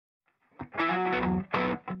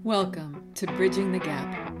Welcome to Bridging the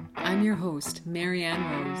Gap. I'm your host,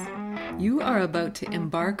 Marianne Rose. You are about to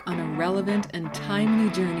embark on a relevant and timely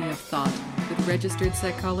journey of thought with registered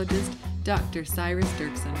psychologist Dr. Cyrus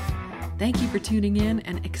Dirksen. Thank you for tuning in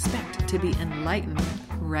and expect to be enlightened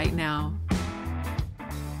right now.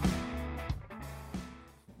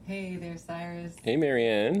 Hey there, Cyrus. Hey,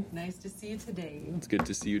 Marianne. Nice to see you today. It's good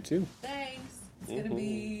to see you too. Thanks. It's going to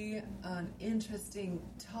be an interesting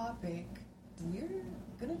topic. We're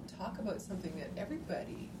going to talk about something that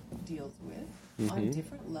everybody deals with on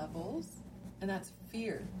different levels, and that's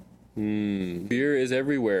fear. Fear is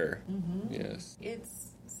everywhere. Yes.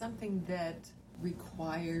 It's something that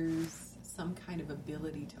requires some kind of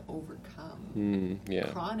ability to overcome.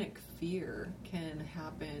 Chronic fear can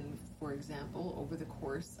happen, for example, over the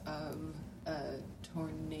course of a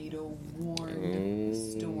tornado-warned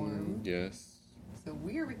storm. Yes. So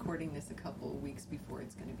we're recording this a couple of weeks before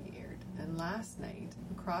it's going to be aired. And last night,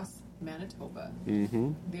 across Manitoba,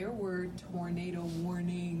 there were tornado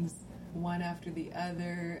warnings, one after the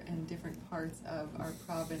other, and different parts of our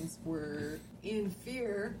province were in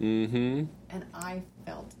fear. And I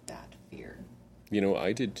felt that fear. You know,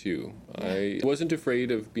 I did too. I wasn't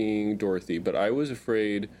afraid of being Dorothy, but I was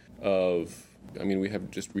afraid of, we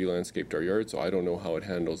have just re-landscaped our yard, so I don't know how it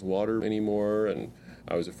handles water anymore, and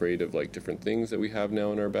I was afraid of like different things that we have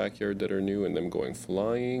now in our backyard that are new and them going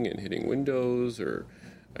flying and hitting windows. Or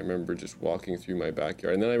I remember just walking through my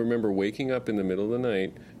backyard. And then I remember waking up in the middle of the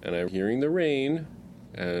night and I'm hearing the rain,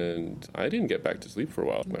 and I didn't get back to sleep for a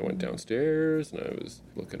while. I went downstairs and I was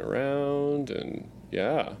looking around, and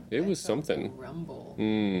it was something. The rumble.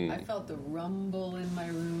 I felt the rumble in my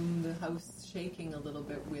room, the house shaking a little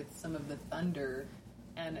bit with some of the thunder.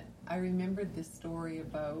 And I remembered this story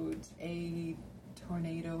about a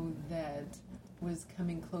tornado that was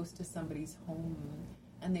coming close to somebody's home,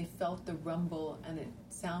 and they felt the rumble, and it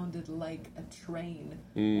sounded like a train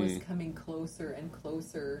was coming closer and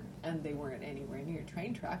closer, and they weren't anywhere near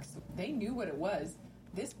train tracks. They knew what it was.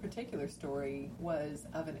 This particular story was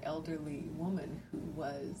of an elderly woman who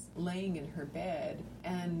was laying in her bed,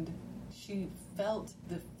 and she felt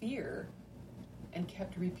the fear and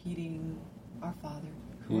kept repeating, "Our Father,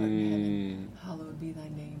 who art in heaven, hallowed be thy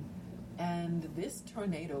name." And this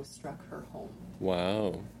tornado struck her home.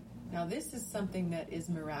 Wow. Now, this is something that is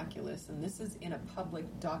miraculous, and this is in a public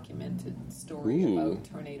documented story about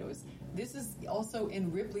tornadoes. This is also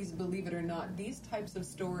in Ripley's Believe It or Not. These types of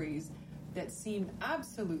stories that seem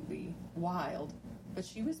absolutely wild, but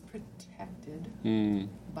she was protected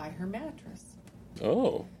by her mattress.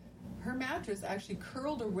 Oh. Her mattress actually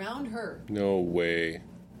curled around her. No way.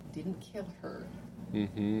 Didn't kill her.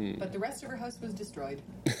 But the rest of her house was destroyed.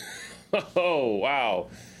 Oh, wow.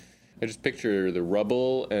 I just picture the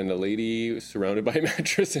rubble and a lady surrounded by a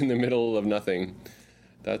mattress in the middle of nothing.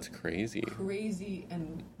 That's crazy. Crazy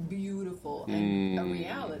and beautiful. And a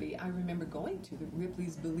reality. I remember going to the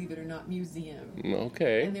Ripley's Believe It or Not Museum.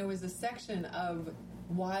 Okay. And there was a section of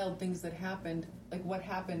wild things that happened, like what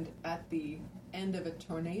happened at the end of a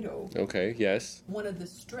tornado. Okay, yes. One of the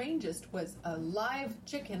strangest was a live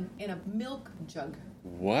chicken in a milk jug.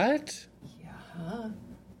 What? Yeah.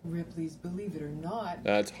 Ripley's Believe It or Not.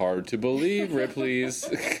 That's hard to believe, Ripley's.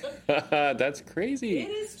 That's crazy. It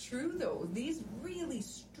is true, though. These really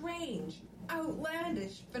strange,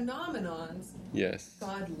 outlandish phenomenons. Yes.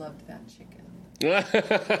 God loved that chicken.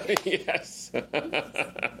 Yes.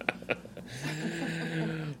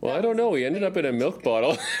 Well, I don't know. He ended up in a milk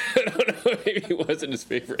bottle. I don't know. Maybe it wasn't his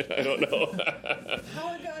favorite. I don't know.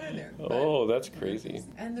 How it got in there. Oh, that's crazy.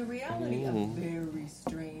 And the reality of very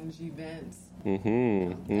strange events. I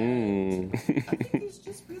think there's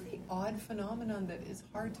just really odd phenomenon that is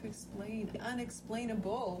hard to explain,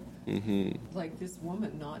 unexplainable. Like this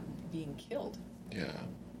woman not being killed. Yeah.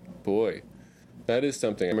 Boy. That is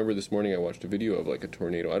something. I remember this morning I watched a video of like a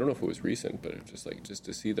tornado. I don't know if it was recent, but it's just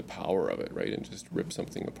to see the power of it, right? And just rip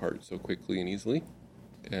something apart so quickly and easily.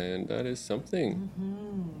 And that is something.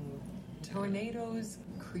 Tornadoes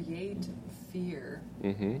create fear.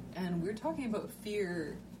 And we're talking about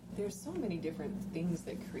fear. There's so many different things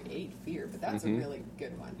that create fear, but that's a really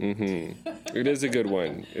good one. It is a good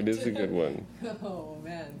one. It is a good one. Oh,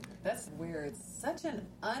 man. That's where it's such an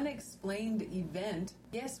unexplained event.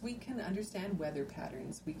 Yes, we can understand weather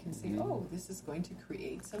patterns. We can say, oh, this is going to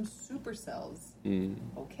create some supercells.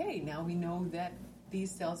 Okay, now we know that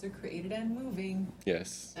these cells are created and moving.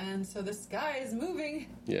 Yes. And so the sky is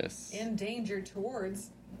moving. Yes. In danger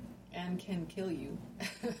towards and can kill you.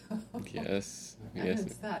 Yes. And Yes.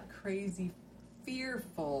 it's that crazy,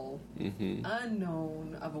 fearful,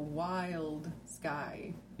 unknown of a wild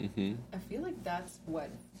sky. I feel like that's what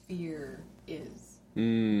fear is.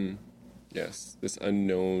 Yes, this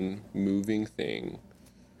unknown, moving thing.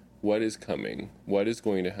 What is coming? What is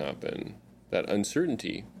going to happen? That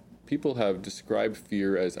uncertainty. People have described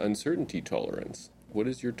fear as uncertainty tolerance. What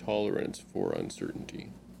is your tolerance for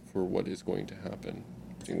uncertainty? For what is going to happen?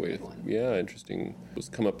 Interesting way to interesting. It was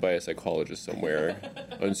come up by a psychologist somewhere.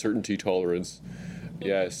 Uncertainty tolerance.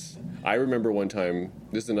 Yes. I remember one time,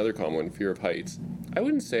 this is another common one, fear of heights. I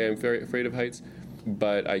wouldn't say I'm very afraid of heights,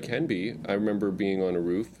 but I can be. I remember being on a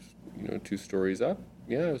roof, 2 stories up.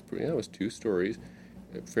 It was 2 stories.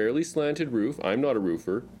 A fairly slanted roof. I'm not a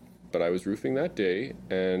roofer, but I was roofing that day,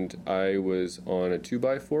 and I was on a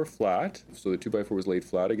 2x4 flat. So the 2x4 was laid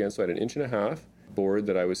flat against, so I had an 1.5 inch board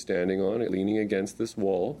that I was standing on, leaning against this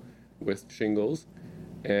wall with shingles.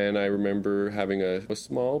 And I remember having a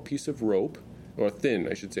small piece of rope, or thin,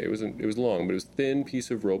 I should say. It was long, but it was a thin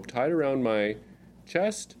piece of rope tied around my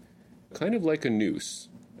chest, kind of like a noose.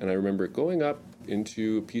 And I remember it going up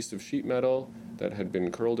into a piece of sheet metal that had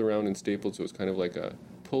been curled around and stapled, so it was kind of like a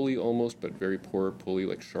pulley almost, but very poor pulley,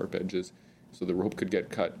 like sharp edges, so the rope could get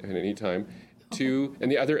cut at any time.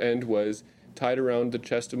 And the other end was tied around the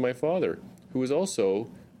chest of my father, who was also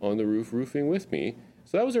on the roof roofing with me.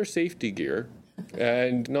 So that was our safety gear,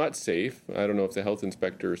 and not safe. I don't know if the health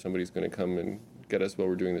inspector or somebody's going to come and get us while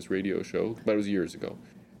we're doing this radio show, but it was years ago.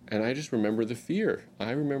 And I just remember the fear.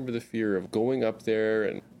 I remember the fear of going up there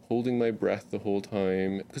and holding my breath the whole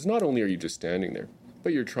time. Because not only are you just standing there,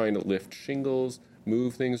 but you're trying to lift shingles,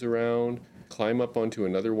 move things around, climb up onto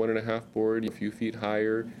another 1.5 board a few feet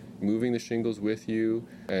higher, moving the shingles with you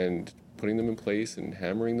and putting them in place and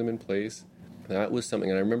hammering them in place. That was something.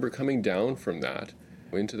 And I remember coming down from that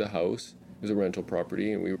into the house. It was a rental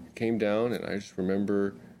property, and we came down, and I just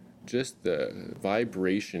remember just the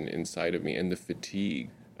vibration inside of me and the fatigue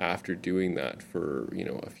after doing that for,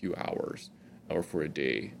 a few hours or for a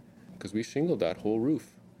day, because we shingled that whole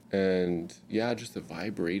roof. And just the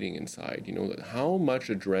vibrating inside, how much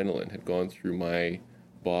adrenaline had gone through my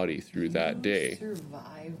body through that day.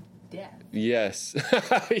 Survived death. Yes.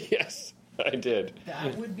 Yes, I did.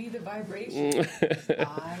 That would be the vibration.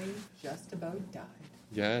 I just about died.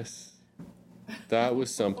 Yes. That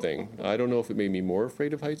was something. I don't know if it made me more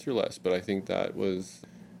afraid of heights or less, but I think that was,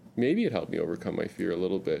 maybe it helped me overcome my fear a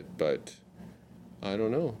little bit, but I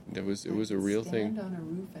don't know. It was a real thing. Stand on a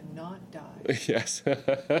roof and not die. Yes.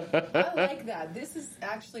 I like that. This is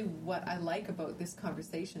actually what I like about this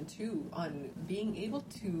conversation too, on being able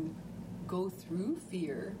to go through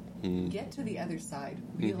fear, get to the other side,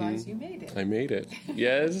 realize you made it. I made it.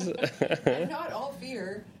 Yes. And not all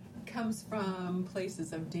fear comes from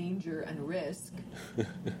places of danger and risk.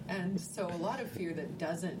 And so a lot of fear that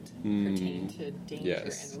doesn't pertain to danger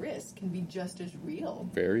and risk can be just as real.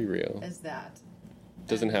 Very real. As that.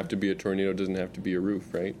 Doesn't have to be a tornado, doesn't have to be a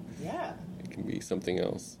roof, right? Yeah. It can be something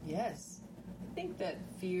else. Yes. I think that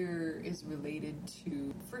fear is related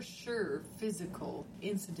to, for sure, physical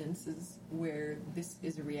incidences where this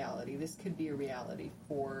is a reality. This could be a reality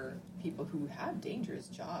for people who have dangerous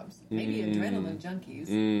jobs, maybe adrenaline junkies,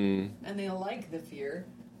 and they like the fear.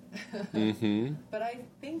 But I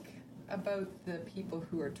think about the people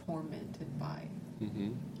who are tormented by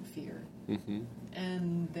fear.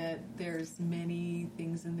 And that there's many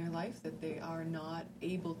things in their life that they are not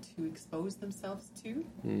able to expose themselves to.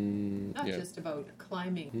 Not just about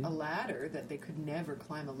climbing a ladder, that they could never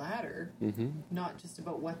climb a ladder. Not just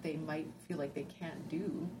about what they might feel like they can't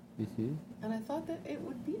do. And I thought that it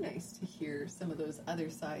would be nice to hear some of those other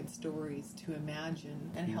side stories, to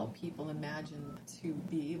imagine and help people imagine, to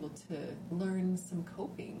be able to learn some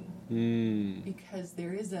coping. Because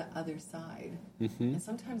there is a other side. And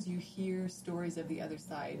sometimes you hear stories of the other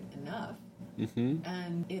side enough,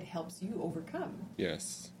 and it helps you overcome.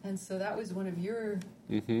 Yes. And so that was one of your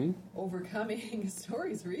overcoming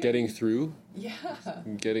stories, really. Getting through? Yeah.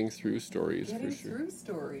 Getting through stories, Getting for sure. through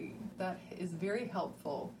story. That is very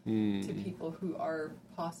helpful to people who are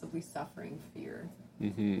possibly suffering fear.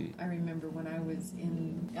 I remember when I was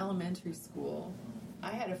in elementary school,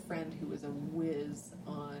 I had a friend who was a whiz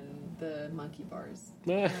on the monkey bars.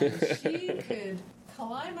 And she could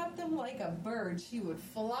climb up them like a bird. She would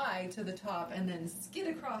fly to the top and then skid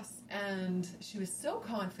across. And she was so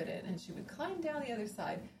confident, and she would climb down the other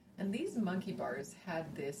side. And these monkey bars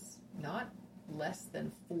had this not less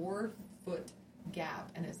than 4-foot gap.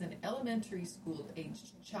 And as an elementary school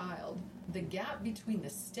aged child, the gap between the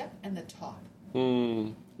step and the top.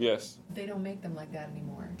 Yes. They don't make them like that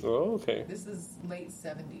anymore. Oh, okay. This is late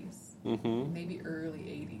 70s. Maybe early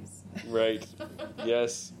 80s. Right.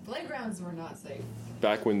 Yes. Playgrounds were not safe.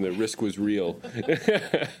 Back when the risk was real.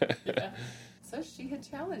 Yeah. So she had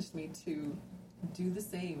challenged me to do the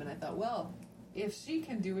same, and I thought, well, if she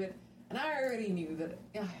can do it, and I already knew that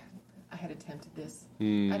I had attempted this.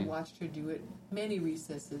 I'd watched her do it many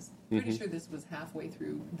recesses. Pretty sure this was halfway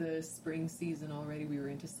through the spring season already. We were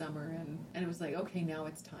into summer, and it was like, okay, now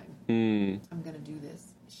it's time. I'm going to do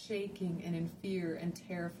this. Shaking and in fear and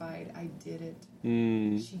terrified, I did it.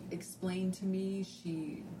 She explained to me.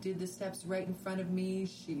 She did the steps right in front of me.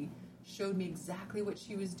 She showed me exactly what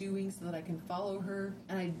she was doing so that I can follow her.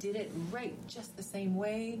 And I did it right, just the same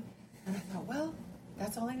way. And I thought, well,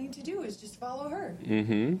 that's all I need to do is just follow her.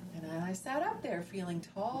 And I sat up there feeling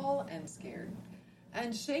tall and scared.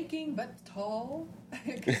 And shaking, but tall.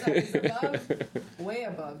 Because I was above, way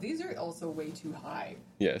above. These are also way too high.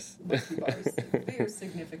 Yes. Monkey bars. They are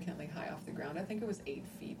significantly high off the ground. I think it was 8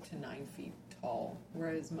 feet to 9 feet tall.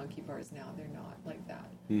 Whereas monkey bars now, they're not like that.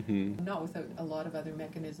 Not without a lot of other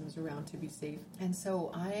mechanisms around to be safe. And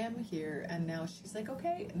so I am here, and now she's like,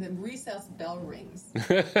 okay. And the recess bell rings.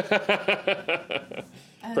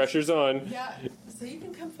 Pressure's on. Yeah. So you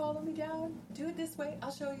can come follow me down. Do it this way. I'll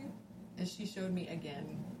show you. And she showed me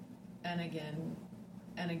again and again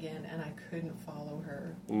and again, and I couldn't follow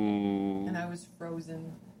her. And I was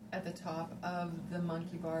frozen at the top of the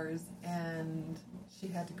monkey bars, and she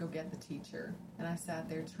had to go get the teacher. And I sat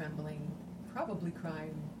there trembling, probably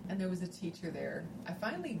crying, and there was a teacher there. I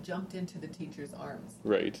finally jumped into the teacher's arms.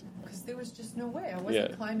 Right. Because there was just no way. I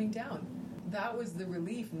wasn't climbing down. That was the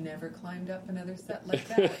relief. Never climbed up another set like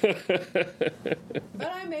that.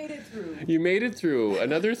 But I made it through. You made it through.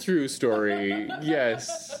 Another through story.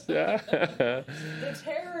 Yes. The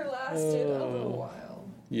terror lasted a little while.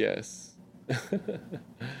 Yes.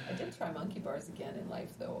 I did try monkey bars again in life,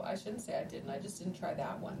 though. I shouldn't say I didn't. I just didn't try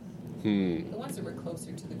that one. The ones that were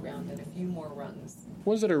closer to the ground and a few more rungs.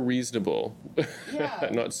 Ones that are reasonable. Yeah.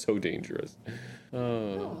 Not so dangerous.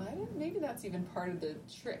 No, maybe that's even part of the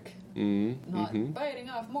trick. Not biting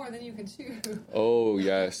off more than you can chew. Oh,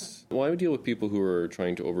 yes. Well, I deal with people who are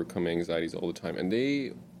trying to overcome anxieties all the time, and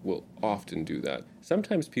they will often do that.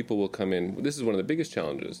 Sometimes people will come in, this is one of the biggest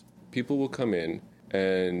challenges. People will come in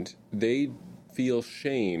and they feel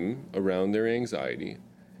shame around their anxiety,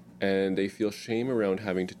 and they feel shame around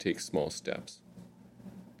having to take small steps.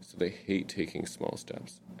 So they hate taking small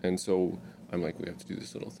steps. And so I'm like, we have to do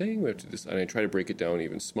this little thing, we have to do this, and I try to break it down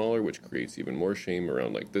even smaller, which creates even more shame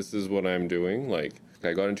around, like, this is what I'm doing. Like,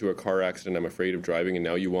 I got into a car accident, I'm afraid of driving, and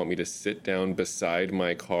now you want me to sit down beside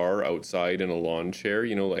my car outside in a lawn chair,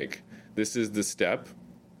 you know, like, this is the step.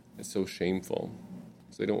 It's so shameful.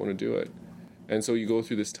 So they don't want to do it. And so you go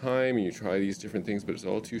through this time, and you try these different things, but it's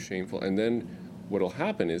all too shameful. And then what'll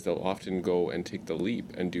happen is they'll often go and take the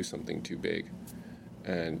leap and do something too big.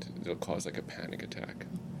 And they'll cause, like, a panic attack.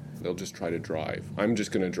 They'll just try to drive. I'm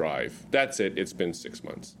just going to drive. That's it. It's been 6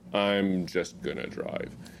 months. I'm just going to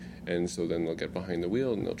drive. And so then they'll get behind the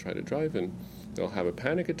wheel and they'll try to drive, and they'll have a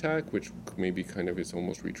panic attack, which maybe kind of is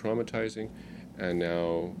almost re-traumatizing. And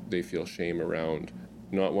now they feel shame around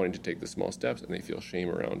not wanting to take the small steps, and they feel shame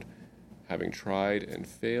around having tried and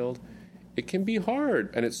failed. It can be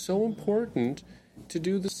hard, and it's so important to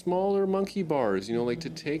do the smaller monkey bars, you know, like to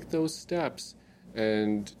take those steps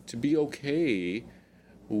and to be okay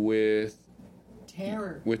with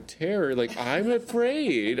terror. Like, I'm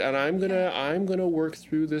afraid, and I'm gonna work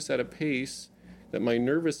through this at a pace that my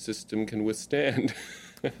nervous system can withstand.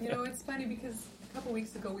 You know, it's funny because a couple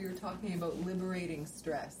weeks ago we were talking about liberating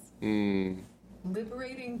stress.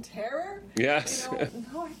 Liberating terror? Yes. You know,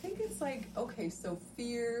 no, I think it's like, okay, so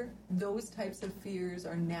fear, those types of fears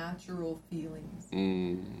are natural feelings.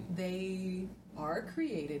 They are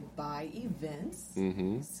created by events,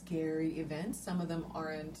 scary events. Some of them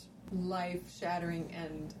aren't life-shattering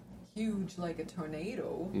and huge like a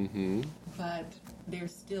tornado, but they're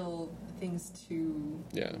still things to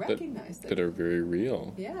recognize. That are very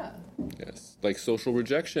real. Yeah. Yes. Like social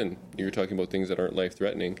rejection. You're talking about things that aren't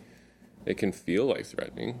life-threatening. It can feel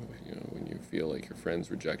life-threatening, you know, when you feel like your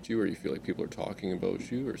friends reject you, or you feel like people are talking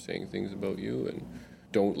about you or saying things about you and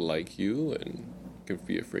don't like you, and can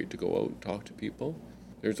be afraid to go out and talk to people.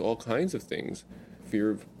 There's all kinds of things.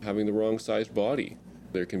 Fear of having the wrong-sized body.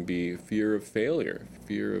 There can be fear of failure,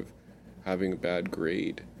 fear of having a bad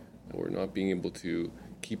grade, or not being able to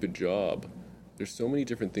keep a job. There's so many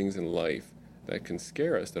different things in life that can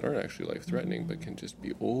scare us that aren't actually life-threatening, but can just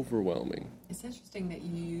be overwhelming. It's interesting that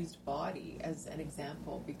you used body as an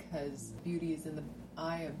example, because beauty is in the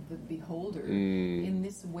eye of the beholder in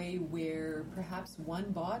this way where perhaps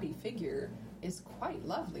one body figure is quite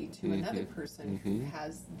lovely to another person who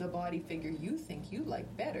has the body figure you think you like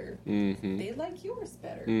better. They like yours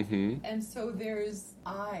better. And so there's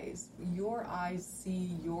eyes. Your eyes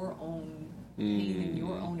see your own pain and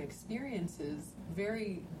your own experiences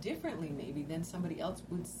very differently maybe than somebody else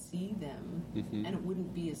would see them, and it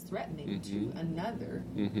wouldn't be as threatening to another.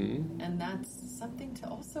 And that's something to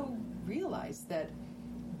also realize, that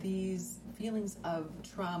these feelings of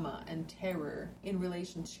trauma and terror in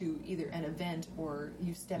relation to either an event or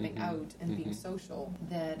you stepping out and being social,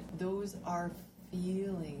 that those are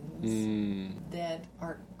feelings that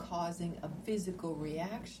are causing a physical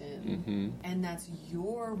reaction, and that's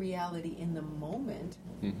your reality in the moment,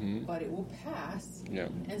 but it will pass,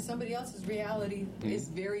 and somebody else's reality is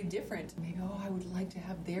very different. Maybe, I would like to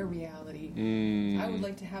have their reality. I would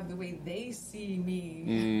like to have the way they see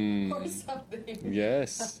me, or something.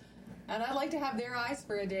 Yes. And I'd like to have their eyes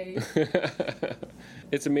for a day.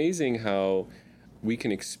 It's amazing how we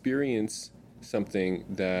can experience something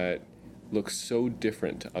that looks so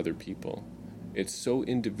different to other people. It's so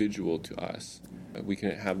individual to us. We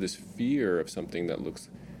can have this fear of something that looks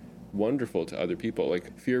wonderful to other people,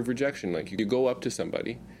 like fear of rejection. Like, you go up to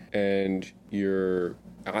somebody and you're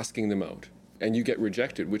asking them out and you get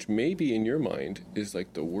rejected, which maybe in your mind is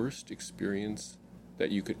like the worst experience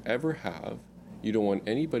that you could ever have. You don't want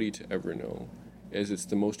anybody to ever know, as it's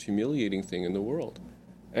the most humiliating thing in the world.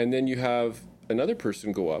 And then you have another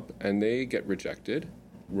person go up and they get rejected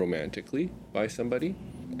romantically by somebody,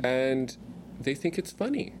 and they think it's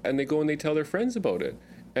funny, and they go and they tell their friends about it,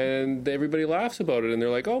 and everybody laughs about it, and they're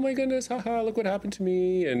like, oh my goodness, haha, look what happened to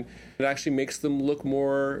me. And it actually makes them look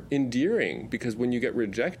more endearing, because when you get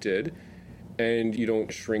rejected and you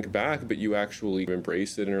don't shrink back, but you actually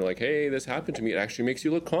embrace it and are like, hey, this happened to me, it actually makes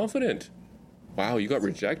you look confident. Wow, you got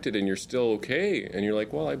rejected and you're still okay. And you're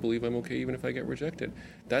like, well, I believe I'm okay even if I get rejected.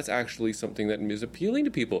 That's actually something that is appealing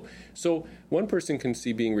to people. So one person can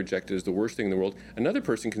see being rejected as the worst thing in the world. Another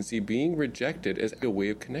person can see being rejected as a way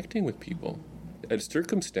of connecting with people, a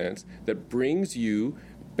circumstance that brings you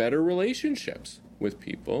better relationships with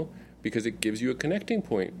people, because it gives you a connecting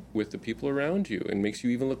point with the people around you and makes you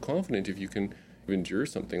even look confident if you can endure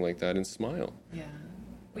something like that and smile. Yeah.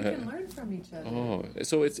 We can learn from each other. Oh,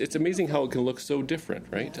 so it's amazing how it can look so different,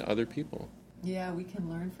 right, to other people. Yeah, we can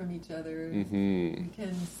learn from each other. We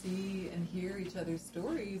can see and hear each other's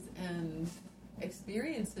stories and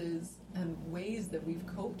experiences and ways that we've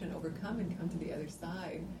coped and overcome and come to the other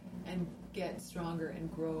side and get stronger and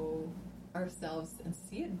grow ourselves and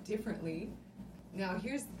see it differently. Now,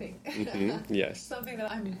 here's the thing. Yes. Something that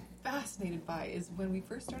I'm fascinated by is when we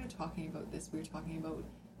first started talking about this, we were talking about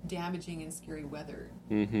damaging and scary weather.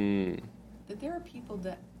 That there are people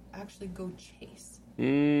that actually go chase.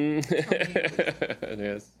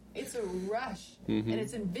 Yes. It's a rush, and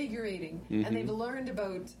it's invigorating, and they've learned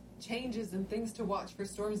about changes and things to watch for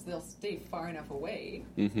storms. They'll stay far enough away,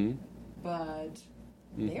 but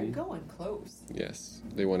they're going close. Yes,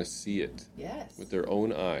 they want to see it. Yes. With their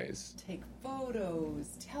own eyes. Take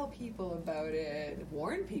photos, tell people about it,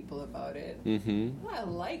 warn people about it. I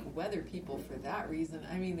like weather people for that reason.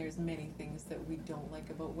 I mean, there's many things that we don't like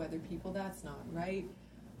about weather people. That's not right.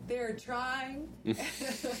 They're trying. But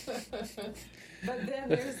then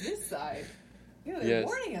there's this side. They're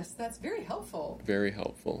warning us. That's very helpful. Very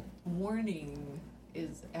helpful. Warning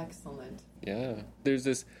is excellent. Yeah. There's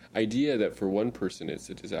this idea that for one person it's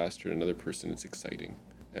a disaster, and another person it's exciting.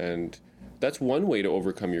 And that's one way to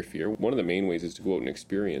overcome your fear. One of the main ways is to go out and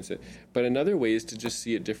experience it. But another way is to just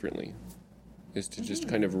see it differently. Is to just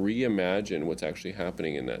kind of reimagine what's actually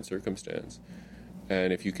happening in that circumstance.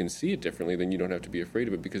 And if you can see it differently, then you don't have to be afraid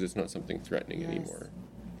of it, because it's not something threatening anymore.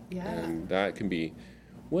 Yeah. And that can be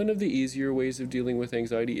one of the easier ways of dealing with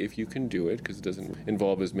anxiety, if you can do it, because it doesn't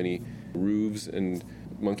involve as many roofs and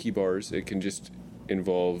monkey bars. It can just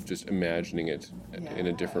involve just imagining it in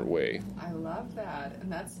a different way. I love that. And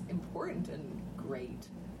that's important and great.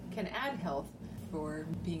 Can add health for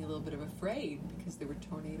being a little bit of afraid, because there were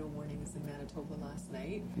tornado warnings in Manitoba last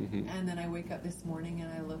night. And then I wake up this morning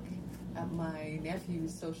and I look at my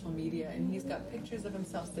nephew's social media, and he's got pictures of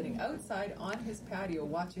himself sitting outside on his patio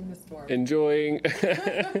watching the storm. Enjoying.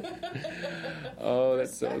 Oh,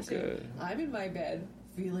 that's so good. I'm in my bed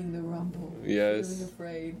feeling the rumble. Yes. Feeling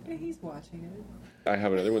afraid. And he's watching it. I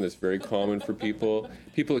have another one that's very common for people.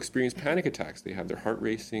 People experience panic attacks. They have their heart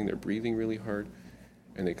racing, they're breathing really hard.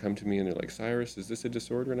 And they come to me and they're like, Cyrus, is this a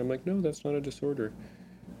disorder? And I'm like, no, that's not a disorder.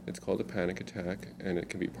 It's called a panic attack, and it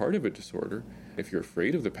can be part of a disorder. If you're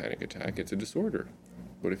afraid of the panic attack, it's a disorder.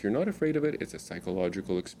 But if you're not afraid of it, it's a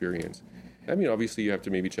psychological experience. I mean, obviously you have to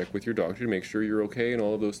maybe check with your doctor to make sure you're okay and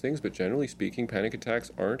all of those things, but generally speaking, panic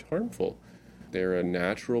attacks aren't harmful. They're a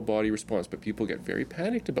natural body response, but people get very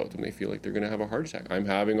panicked about them. They feel like they're going to have a heart attack. I'm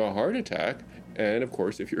having a heart attack. And of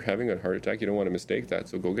course, if you're having a heart attack, you don't want to mistake that,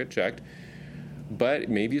 so go get checked. But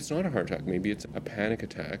maybe it's not a heart attack. Maybe it's a panic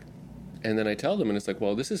attack. And then I tell them, and it's like,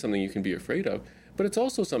 well, this is something you can be afraid of, but it's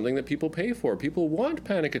also something that people pay for. People want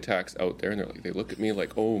panic attacks out there, and they're like, they look at me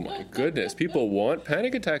like, oh my goodness, people want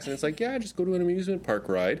panic attacks. And it's like, yeah, just go to an amusement park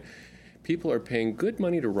ride. People are paying good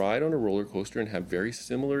money to ride on a roller coaster and have very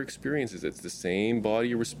similar experiences. It's the same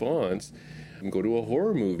body response. You can go to a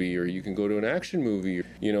horror movie, or you can go to an action movie.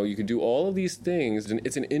 You know, you can do all of these things, and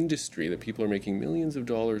it's an industry that people are making millions of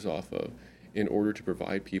dollars off of in order to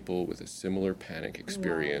provide people with a similar panic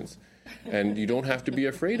experience. Wow. And you don't have to be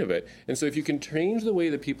afraid of it. And so if you can change the way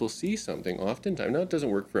that people see something, oftentimes, now it doesn't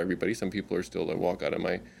work for everybody. Some people are still, I walk out of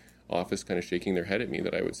my office kind of shaking their head at me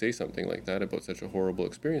that I would say something like that about such a horrible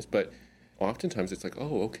experience. But oftentimes it's like,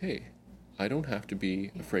 oh, okay, I don't have to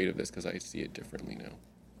be afraid of this because I see it differently now.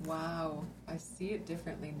 Wow, I see it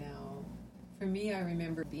differently now. For me, I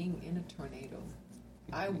remember being in a tornado.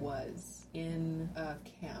 I was in a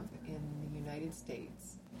camp in the United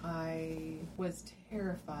States. I was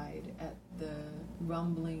terrified at the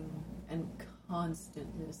rumbling and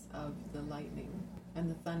constantness of the lightning and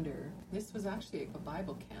the thunder. This was actually a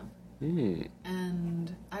Bible camp.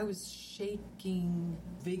 And I was shaking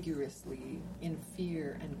vigorously in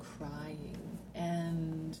fear and crying.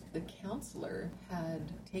 And the counselor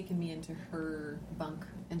had taken me into her bunk,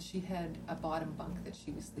 and she had a bottom bunk that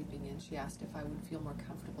she was sleeping in. She asked if I would feel more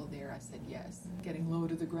comfortable there. I said yes. Getting low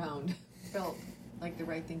to the ground felt like the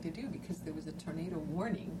right thing to do because there was a tornado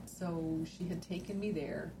warning. So she had taken me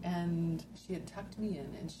there, and she had tucked me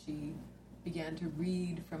in, and she began to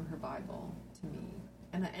read from her Bible to me.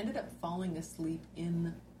 And I ended up falling asleep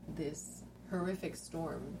in this horrific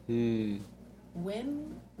storm.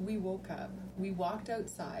 When we woke up, we walked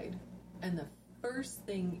outside, and the first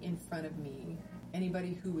thing in front of me,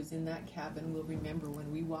 anybody who was in that cabin will remember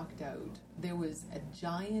when we walked out, there was a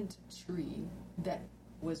giant tree that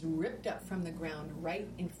was ripped up from the ground right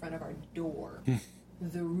in front of our door.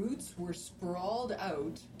 The roots were sprawled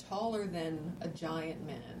out, taller than a giant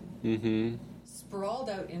man. Sprawled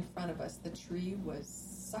out in front of us. The tree was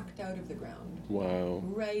sucked out of the ground. Wow.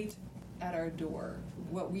 Right at our door.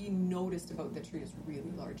 What we noticed about the tree, is a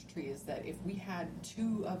really large tree, is that if we had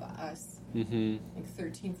two of us, like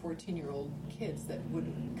 13, 14-year-old kids that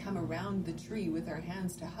would come around the tree with our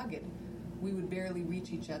hands to hug it, we would barely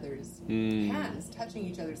reach each other's hands, touching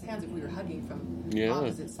each other's hands if we were hugging from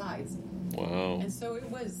opposite sides. Wow. And so it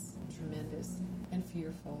was tremendous and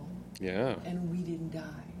fearful. Yeah. And we didn't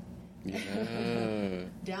die. Yeah.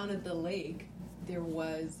 Down at the lake, there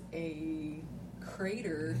was a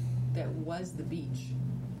crater that was the beach.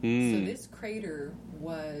 So this crater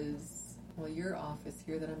was, well, your office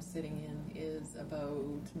here that I'm sitting in is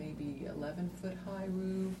about maybe 11-foot high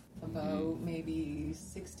roof, about maybe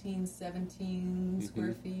 16, 17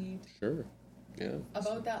 square feet. Sure. Yeah.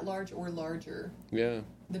 About that large or larger. Yeah.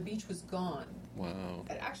 The beach was gone. Wow.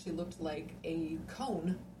 It actually looked like a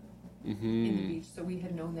cone in the beach. So we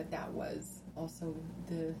had known that that was also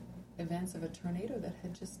the events of a tornado that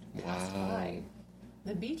had just passed by.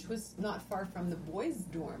 The beach was not far from the boys'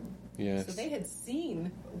 dorm. Yes. So they had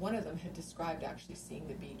seen, one of them had described actually seeing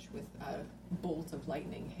the beach with a bolt of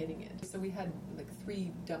lightning hitting it. So we had like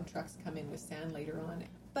 3 dump trucks come in with sand later on.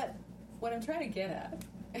 But what I'm trying to get at,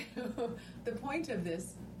 the point of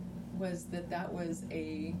this was that that was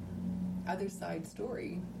a other side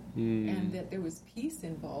story. And that there was peace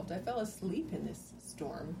involved. I fell asleep in this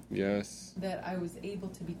storm. Yes. That I was able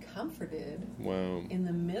to be comforted in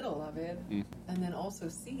the middle of it, and then also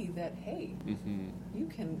see that, hey, you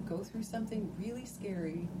can go through something really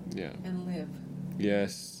scary and live.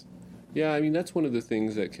 Yes. Yeah, I mean, that's one of the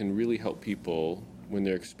things that can really help people when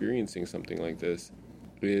they're experiencing something like this,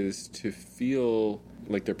 is to feel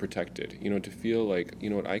like they're protected. You know, to feel like, you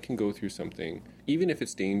know what, I can go through something, even if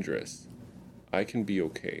it's dangerous, I can be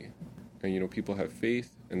okay. And, you know, people have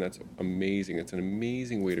faith, and that's amazing. It's an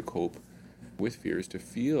amazing way to cope with fears, to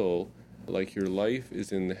feel like your life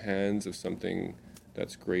is in the hands of something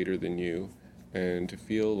that's greater than you, and to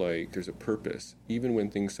feel like there's a purpose. Even when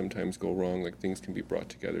things sometimes go wrong, like things can be brought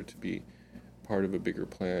together to be part of a bigger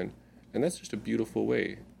plan. And that's just a beautiful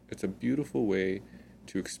way. It's a beautiful way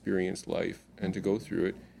to experience life and to go through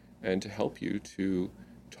it, and to help you to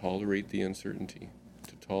tolerate the uncertainty,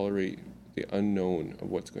 to tolerate the unknown of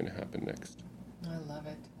what's going to happen next. I love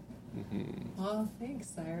it. Well, thanks,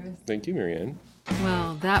 Cyrus. Thank you, Marianne.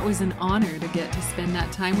 Well, that was an honor to get to spend that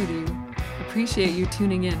time with you. Appreciate you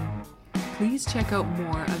tuning in. Please check out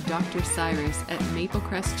more of Dr. Cyrus at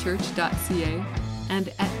maplecrestchurch.ca and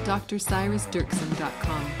at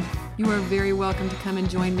drcyrusdirksen.com. You are very welcome to come and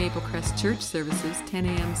join Maple Crest Church services 10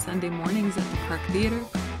 a.m. Sunday mornings at the Park Theatre,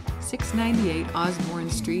 698 Osborne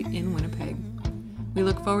Street in Winnipeg. We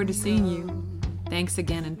look forward to seeing you. Thanks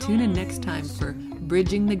again, and tune in next time for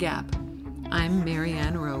Bridging the Gap. I'm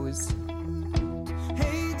Marianne Rose.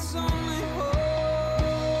 Hate